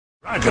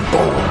Dragon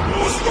Ball.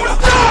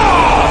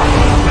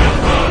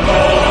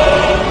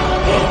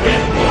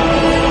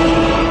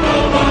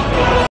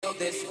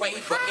 This way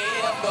forever.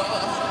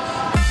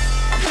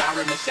 I'm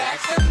sorry, Miss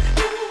Jackson.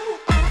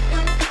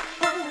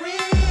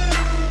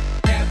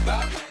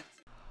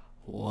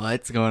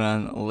 What's going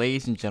on,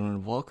 ladies and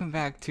gentlemen? Welcome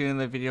back to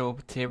another video.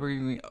 Today we're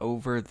going to go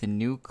over the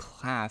new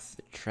class,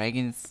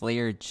 Dragon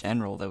Slayer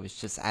General, that was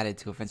just added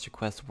to Adventure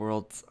Quest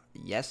Worlds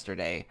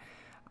yesterday.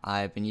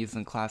 I've been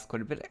using the class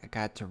quite a bit. I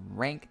got to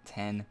rank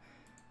 10.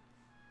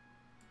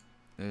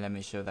 Let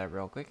me show that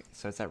real quick.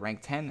 So it's at rank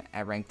 10.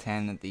 At rank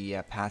 10, the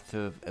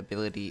passive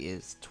ability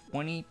is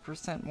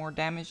 20% more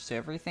damage to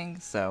everything.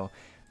 So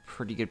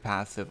pretty good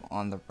passive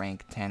on the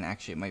rank 10.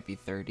 Actually, it might be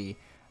 30.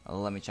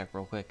 Let me check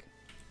real quick.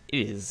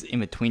 It is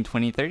in between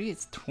 20 and 30.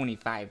 It's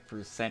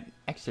 25%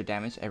 extra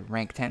damage at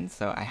rank 10.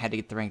 So I had to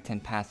get the rank 10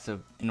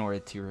 passive in order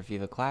to review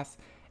the class.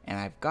 And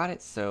I've got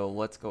it. So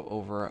let's go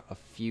over a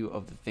few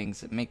of the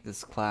things that make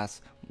this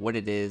class what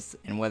it is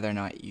and whether or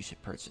not you should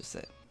purchase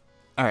it.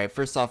 Alright,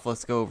 first off,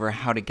 let's go over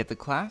how to get the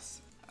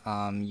class.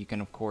 You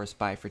can, of course,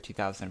 buy for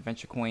 2,000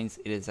 adventure coins.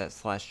 It is at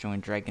 /join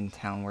Dragon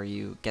Town where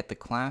you get the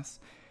class.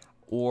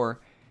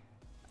 Or,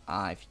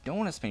 if you don't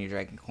want to spend your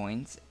dragon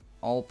coins,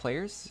 all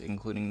players,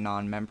 including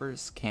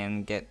non-members,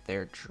 can get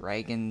their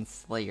Dragon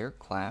Slayer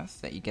class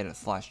that you get at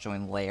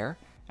 /join Lair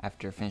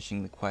after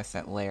finishing the quest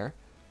at Lair.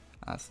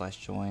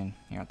 /join,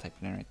 here, I'll type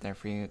it in right there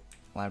for you.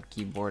 Loud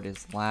keyboard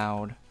is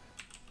loud.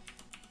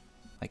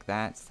 Like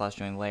that,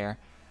 /join Lair.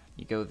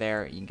 You go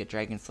there, you can get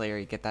Dragon Slayer,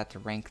 you get that to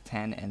rank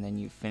 10, and then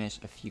you finish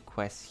a few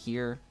quests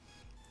here.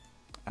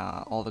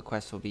 All the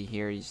quests will be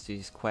here. You just do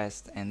these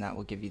quests, and that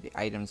will give you the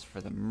items for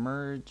the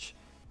merge.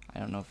 I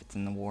don't know if it's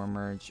in the war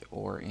merge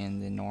or in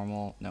the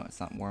normal. No,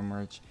 it's not war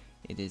merge.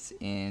 It is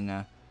in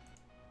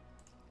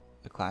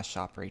the class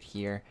shop right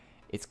here.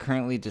 It's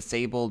currently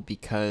disabled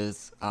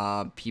because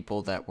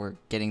people that were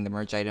getting the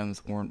merge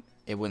items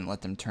it wouldn't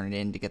let them turn it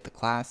in to get the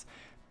class.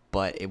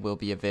 But it will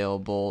be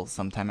available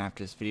sometime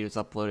after this video is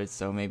uploaded,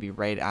 so maybe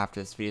right after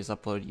this video is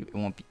uploaded,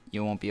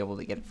 you won't be able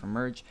to get it from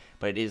merge,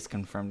 but it is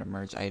confirmed a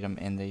merge item,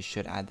 and they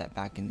should add that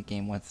back in the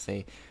game once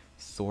they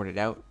sort it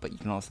out. But you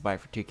can also buy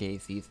it for 2k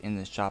ACs in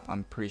the shop.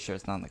 I'm pretty sure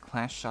it's not in the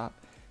class shop,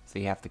 so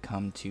you have to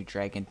come to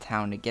Dragon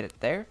Town to get it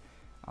there.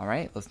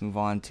 Alright, let's move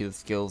on to the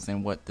skills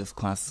and what this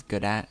class is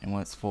good at and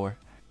what it's for.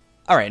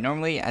 Alright,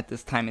 normally at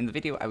this time in the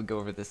video, I would go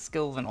over the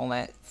skills and all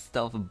that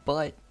stuff,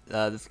 but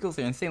the skills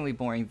are insanely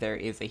boring. There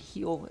is a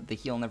heal. The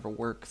heal never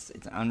works.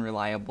 It's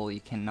unreliable. You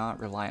cannot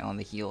rely on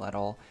the heal at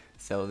all.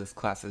 So this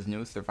class has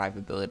no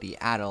survivability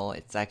at all.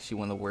 It's actually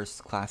one of the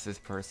worst classes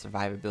for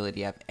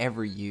survivability I've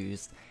ever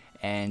used.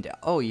 And,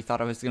 oh, you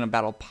thought I was going to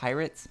battle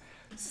pirates?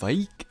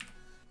 Psych!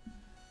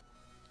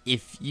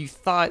 If you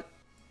thought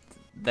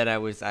that I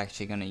was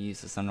actually going to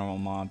use this on normal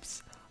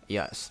mobs,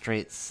 yeah,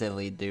 straight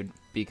silly, dude,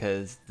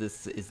 because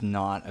this is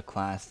not a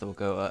class that will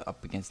go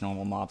up against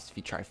normal mobs. If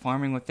you try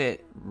farming with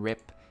it,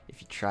 rip.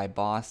 If you try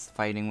boss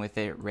fighting with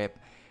it, rip.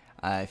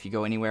 If you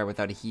go anywhere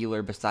without a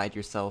healer beside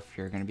yourself,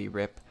 you're going to be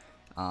rip.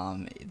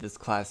 This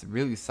class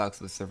really sucks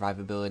with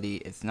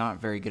survivability. It's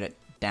not very good at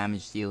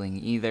damage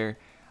dealing either.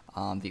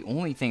 The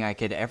only thing I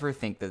could ever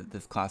think that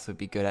this class would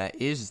be good at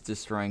is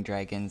destroying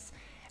dragons.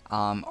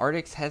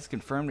 Artix has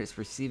confirmed it's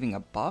receiving a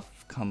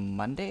buff come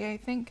Monday, I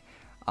think.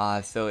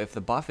 So if the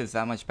buff is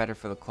that much better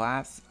for the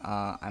class,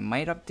 I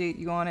might update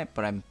you on it,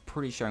 but I'm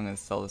pretty sure I'm going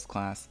to sell this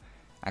class.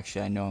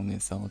 Actually, I know I'm going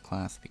to sell the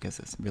class because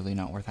it's really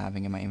not worth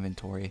having in my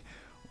inventory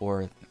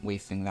or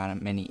wasting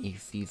that many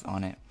ACs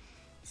on it.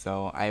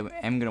 So I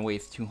am going to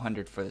waste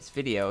 200 for this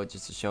video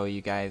just to show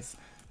you guys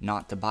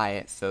not to buy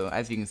it. So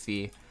as you can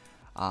see,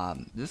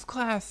 this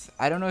class,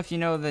 I don't know if you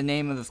know the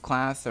name of this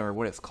class or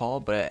what it's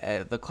called, but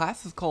the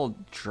class is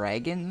called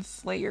Dragon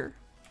Slayer.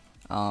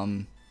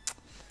 The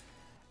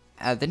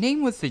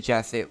name would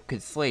suggest it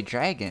could slay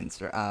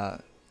dragons,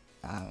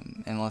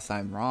 unless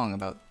I'm wrong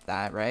about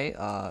that, right?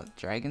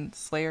 Dragon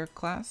Slayer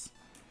class.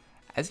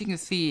 As you can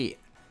see,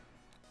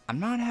 I'm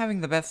not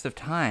having the best of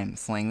time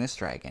slaying this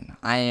dragon.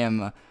 I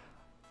am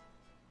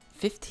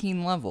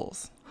 15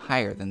 levels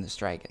higher than this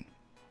dragon.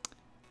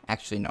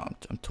 Actually, no,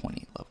 I'm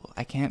 20 level.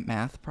 I can't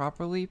math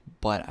properly,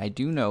 but I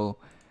do know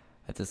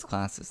that this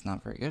class is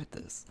not very good at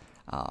this.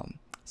 I'm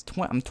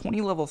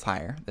 20 levels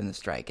higher than this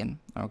dragon,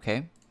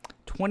 okay?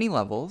 20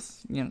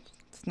 levels, you know,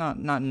 it's not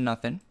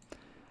nothing.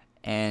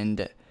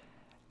 And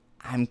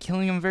I'm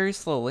killing him very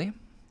slowly.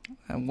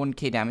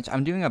 1k damage.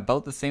 I'm doing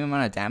about the same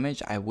amount of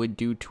damage I would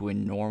do to a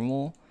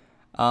normal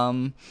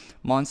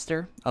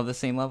monster of the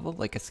same level,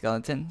 like a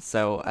skeleton.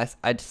 So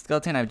a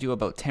skeleton I would do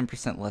about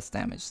 10% less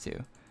damage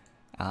to,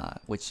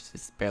 which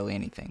is barely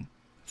anything.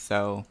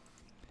 So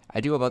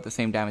I do about the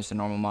same damage to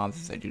normal mobs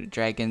as I do to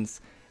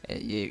dragons.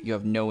 You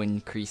have no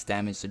increased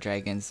damage to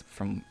dragons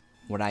from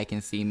what I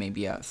can see.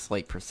 Maybe a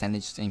slight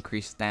percentage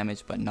increased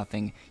damage, but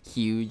nothing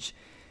huge.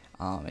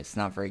 It's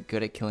not very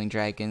good at killing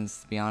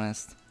dragons, to be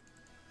honest.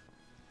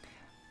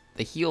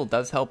 The heal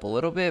does help a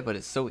little bit, but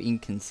it's so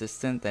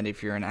inconsistent that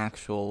if you're an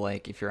actual,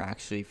 if you're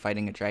actually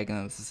fighting a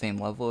dragon that's the same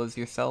level as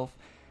yourself,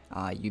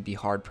 you'd be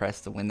hard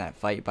pressed to win that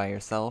fight by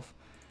yourself.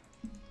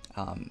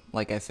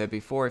 Like I said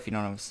before, if you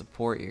don't have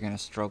support, you're going to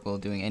struggle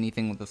doing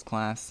anything with this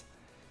class.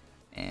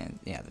 And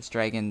yeah, this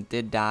dragon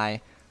did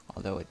die,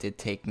 although it did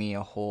take me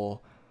a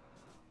whole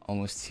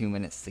almost 2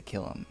 minutes to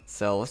kill him.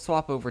 So let's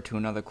swap over to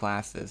another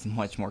class that is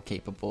much more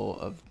capable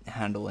of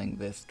handling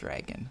this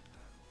dragon.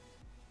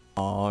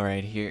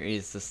 Alright, here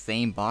is the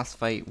same boss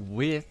fight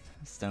with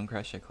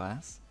Stonecrusher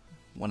class.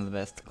 One of the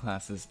best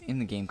classes in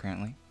the game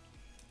currently.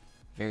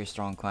 Very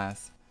strong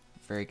class.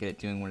 Very good at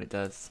doing what it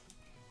does.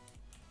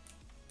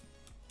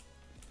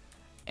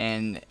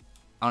 And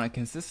on a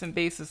consistent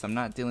basis, I'm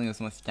not dealing with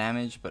much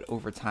damage, but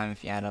over time,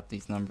 if you add up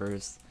these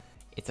numbers,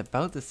 it's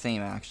about the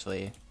same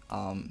actually.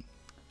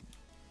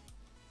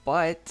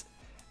 But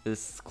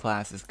this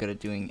class is good at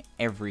doing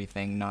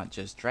everything, not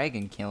just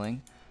dragon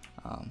killing.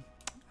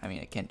 I mean,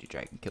 I can't do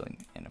dragon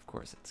killing, and of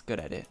course it's good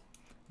at it.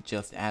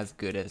 Just as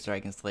good as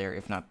Dragon Slayer,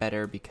 if not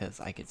better, because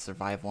I could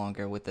survive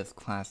longer with this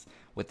class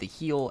with the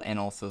heal and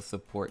also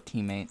support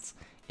teammates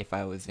if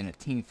I was in a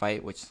team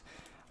fight, which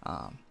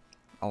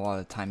a lot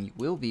of the time you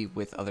will be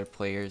with other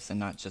players and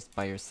not just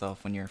by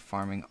yourself when you're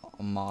farming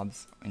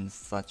mobs and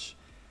such.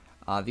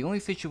 The only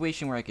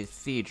situation where I could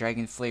see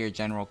Dragon Slayer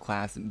general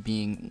class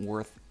being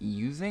worth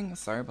using,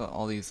 sorry about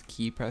all these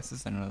key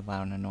presses, I know they're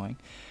loud and annoying.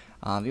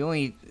 The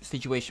only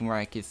situation where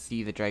I could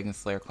see the Dragon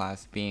Slayer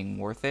class being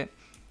worth it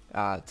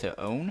to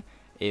own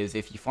is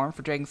if you farm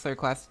for Dragon Slayer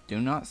class, do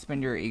not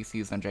spend your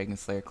ACs on Dragon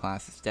Slayer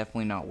class. It's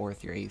definitely not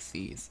worth your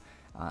ACs.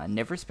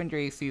 Never spend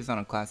your ACs on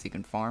a class you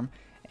can farm,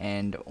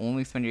 and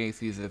only spend your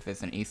ACs if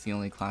it's an AC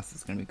only class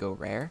that's going to go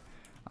rare.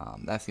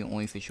 That's the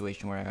only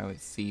situation where I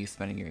would see you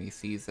spending your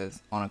ACs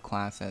as on a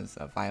class as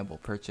a viable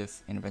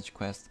purchase in Adventure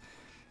Quest.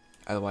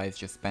 Otherwise,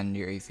 just spend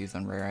your ACs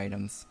on rare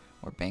items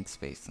or bank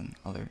space and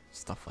other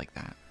stuff like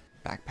that.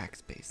 Backpack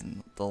space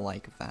and the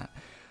like of that.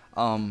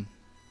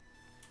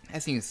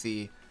 As you can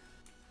see,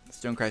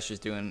 Stonecrusher is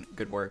doing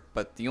good work,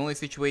 but the only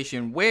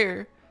situation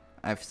where,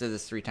 I've said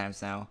this 3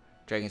 times now,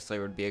 Dragon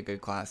Slayer would be a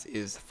good class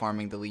is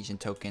farming the Legion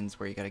tokens,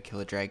 where you gotta kill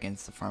the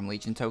dragons to farm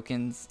Legion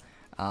tokens.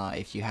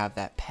 If you have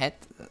that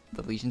pet,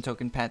 the Legion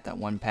token pet, that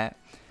one pet,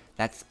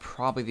 that's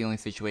probably the only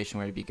situation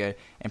where it'd be good,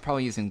 and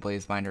probably using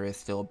Blaze Binder is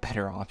still a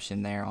better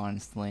option there,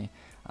 honestly.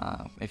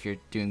 If you're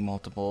doing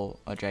multiple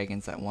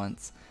dragons at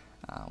once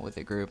with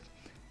a group,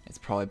 it's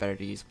probably better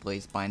to use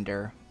Blaze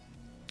Binder.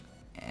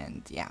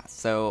 And yeah,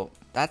 so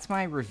that's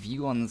my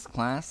review on this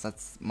class.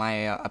 That's my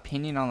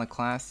opinion on the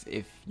class.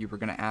 If you were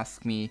going to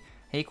ask me,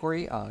 hey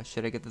Corey,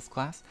 should I get this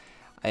class?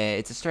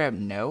 It's a straight up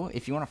no.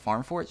 If you want to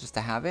farm for it, just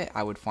to have it,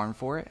 I would farm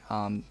for it.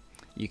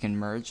 You can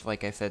merge,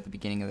 like I said at the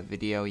beginning of the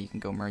video, you can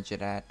go merge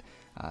it at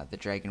the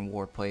Dragon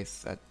War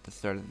place at the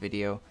start of the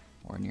video,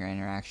 or in your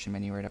interaction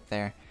menu right up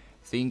there.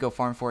 So you can go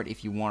farm for it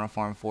if you want to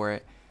farm for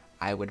it.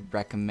 I would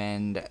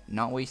recommend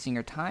not wasting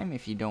your time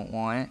if you don't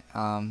want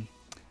it.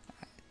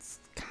 It's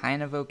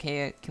kind of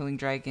okay at killing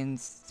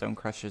dragons.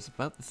 Stonecrusher's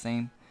about the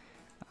same.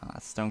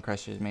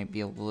 Stonecrushers may be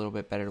a little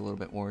bit better, a little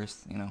bit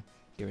worse, you know,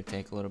 give or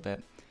take a little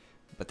bit.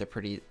 But they're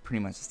pretty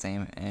much the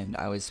same, and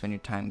I would spend your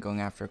time going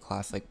after a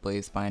class like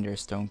Blaze Binder,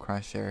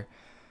 Stonecrusher,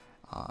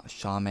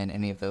 Shaman,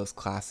 any of those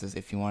classes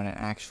if you want an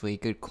actually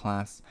good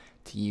class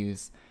to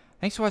use.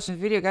 Thanks for watching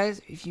the video,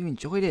 guys. If you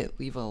enjoyed it,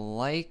 leave a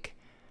like.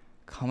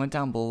 Comment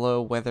down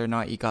below whether or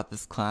not you got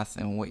this class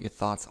and what your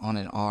thoughts on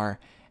it are,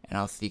 and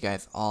I'll see you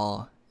guys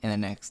all in the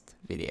next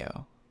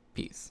video.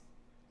 Peace.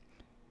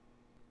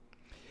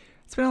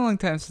 It's been a long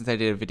time since I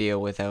did a video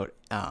without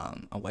a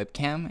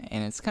webcam,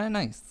 and it's kind of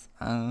nice.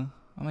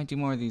 I might do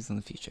more of these in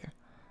the future.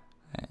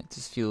 It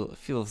just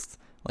feels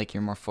like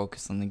you're more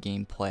focused on the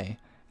gameplay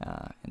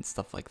and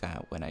stuff like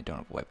that when I don't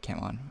have a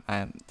webcam on.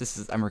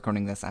 I'm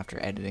recording this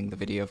after editing the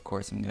video, of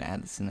course. I'm gonna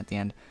add this in at the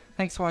end.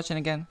 Thanks for watching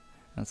again.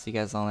 I'll see you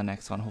guys all in the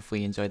next one.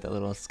 Hopefully you enjoyed that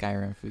little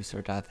Skyrim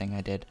Fusor thing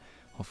I did.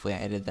 Hopefully I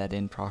edited that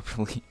in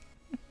properly.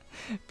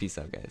 Peace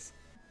out, guys.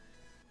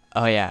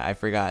 Oh yeah, I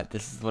forgot.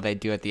 This is what I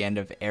do at the end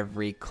of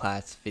every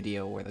class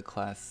video where the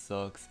class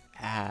sucks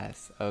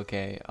ass.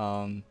 Okay,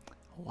 a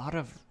lot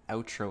of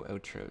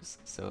outros.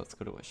 So let's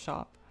go to a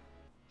shop.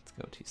 Let's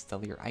go to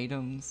sell your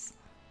items.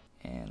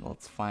 And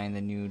let's find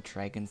the new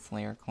Dragon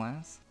Slayer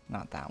class.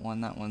 Not that one.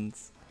 That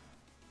one's...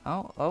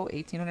 Oh,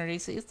 1800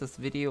 ACs. This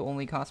video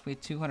only cost me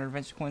 200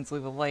 adventure coins.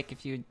 Leave a like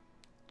if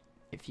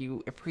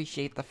you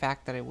appreciate the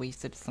fact that I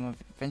wasted some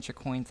adventure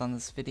coins on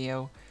this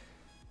video.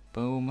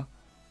 Boom.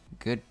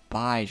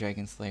 Goodbye,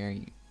 Dragon Slayer,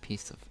 you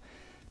piece of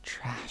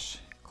trash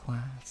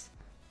class.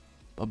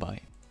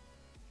 Bye-bye.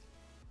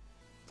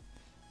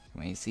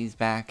 My AC's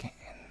back,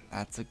 and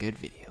that's a good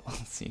video. I'll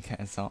see you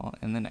guys all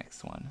in the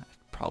next one.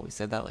 I've probably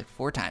said that like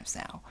 4 times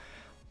now.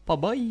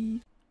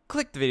 Bye-bye.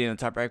 Click the video in the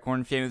top right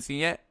corner if you haven't seen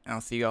it yet, and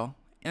I'll see you all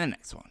in the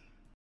next one.